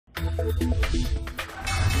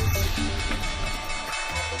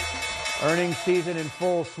Earnings season in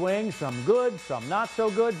full swing, some good, some not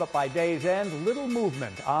so good, but by day's end, little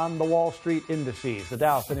movement on the Wall Street indices. The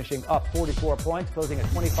Dow finishing up 44 points, closing at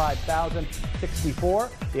 25,064.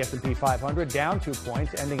 The S&P 500 down 2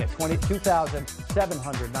 points, ending at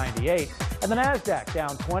 22,798. And the Nasdaq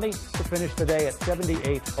down 20 to finish the day at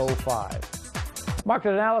 7805.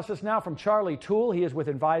 Market analysis now from Charlie Toole. He is with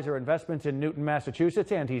Advisor Investments in Newton,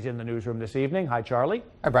 Massachusetts, and he's in the newsroom this evening. Hi, Charlie.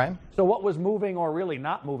 Hi, Brian. So what was moving or really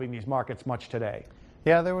not moving these markets much today?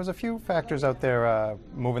 Yeah, there was a few factors out there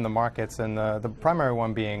moving the markets, and the primary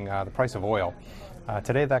one being the price of oil.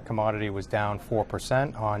 Today, that commodity was down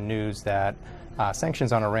 4% on news that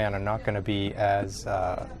sanctions on Iran are not going to be as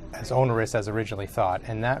onerous as originally thought,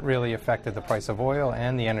 and that really affected the price of oil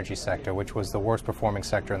and the energy sector, which was the worst performing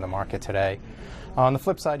sector in the market today. On the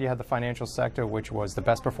flip side, you had the financial sector, which was the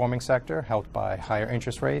best performing sector, helped by higher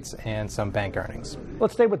interest rates and some bank earnings.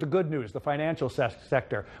 Let's stay with the good news, the financial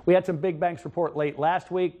sector. We had some big banks report late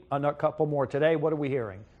last week, a couple more today. What are we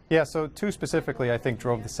hearing? Yeah, so two specifically, I think,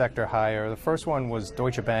 drove the sector higher. The first one was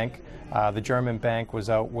Deutsche Bank. The German bank was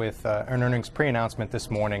out with an earnings pre-announcement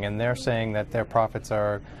this morning, and they're saying that their profits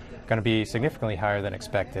are going to be significantly higher than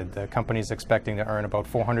expected. The company's expecting to earn about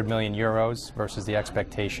 400 million euros versus the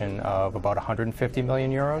expectation of about 150 million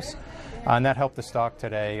euros. And that helped the stock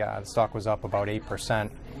today. The stock was up about 8%.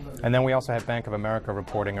 And then we also had Bank of America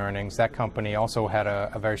reporting earnings. That company also had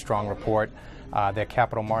a very strong report. Their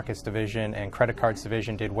capital markets division and credit cards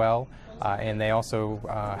division did well, and they also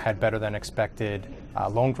had better than expected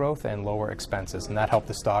loan growth and lower expenses, and that helped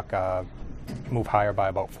the stock move higher by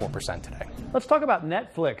about 4% today. Let's talk about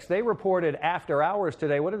Netflix. They reported after hours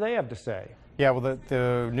today. What did they have to say? Yeah, well,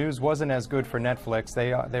 the news wasn't as good for Netflix.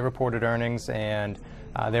 They reported earnings, and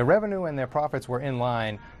their revenue and their profits were in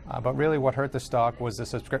line, but really what hurt the stock was the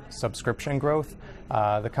subscription growth.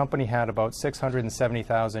 The company had about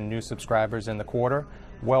 670,000 new subscribers in the quarter,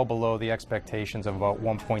 well below the expectations of about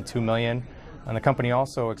 1.2 million. And the company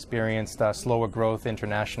also experienced slower growth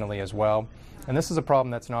internationally as well. And this is a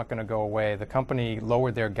problem that's not going to go away. The company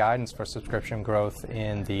lowered their guidance for subscription growth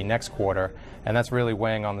in the next quarter, and that's really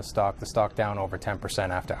weighing on the stock. The stock down over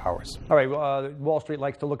 10% after hours. All right, Wall Street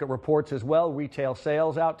likes to look at reports as well. Retail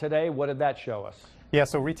sales out today. What did that show us? Yeah,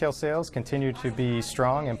 so retail sales continue to be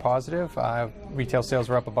strong and positive. Retail sales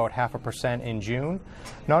were up about 0.5% in June.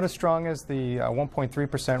 Not as strong as the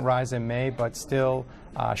 1.3% rise in May, but still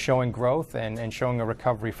showing growth and showing a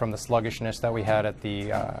recovery from the sluggishness that we had at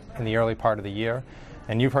in the early part of the year.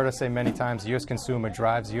 And you've heard us say many times, the U.S. consumer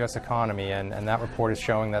drives the U.S. economy, and that report is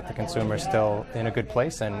showing that the consumer is still in a good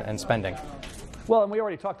place and spending. Well, and we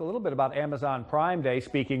already talked a little bit about Amazon Prime Day,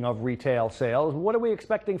 speaking of retail sales. What are we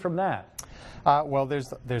expecting from that? Well,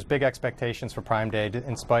 there's big expectations for Prime Day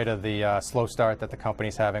in spite of the slow start that the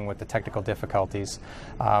company's having with the technical difficulties.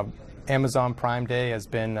 Amazon Prime Day has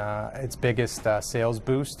been its biggest sales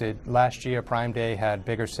boost. Last year, Prime Day had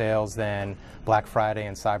bigger sales than Black Friday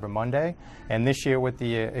and Cyber Monday. And this year, with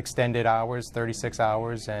the extended hours, 36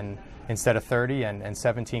 hours and instead of 30, and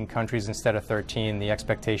 17 countries instead of 13, the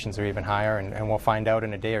expectations are even higher. And we'll find out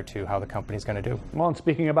in a day or two how the company's going to do. Well, and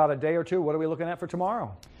speaking about a day or two, what are we looking at for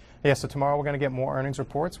tomorrow? Yeah, so tomorrow we're going to get more earnings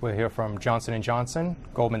reports. We'll hear from Johnson & Johnson,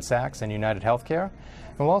 Goldman Sachs, and United Healthcare.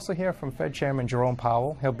 And we'll also hear from Fed Chairman Jerome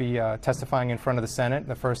Powell. He'll be testifying in front of the Senate,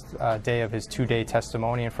 the first day of his two-day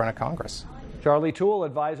testimony in front of Congress. Charlie Toole,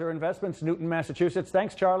 Advisor Investments, Newton, Massachusetts.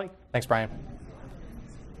 Thanks, Charlie. Thanks, Brian.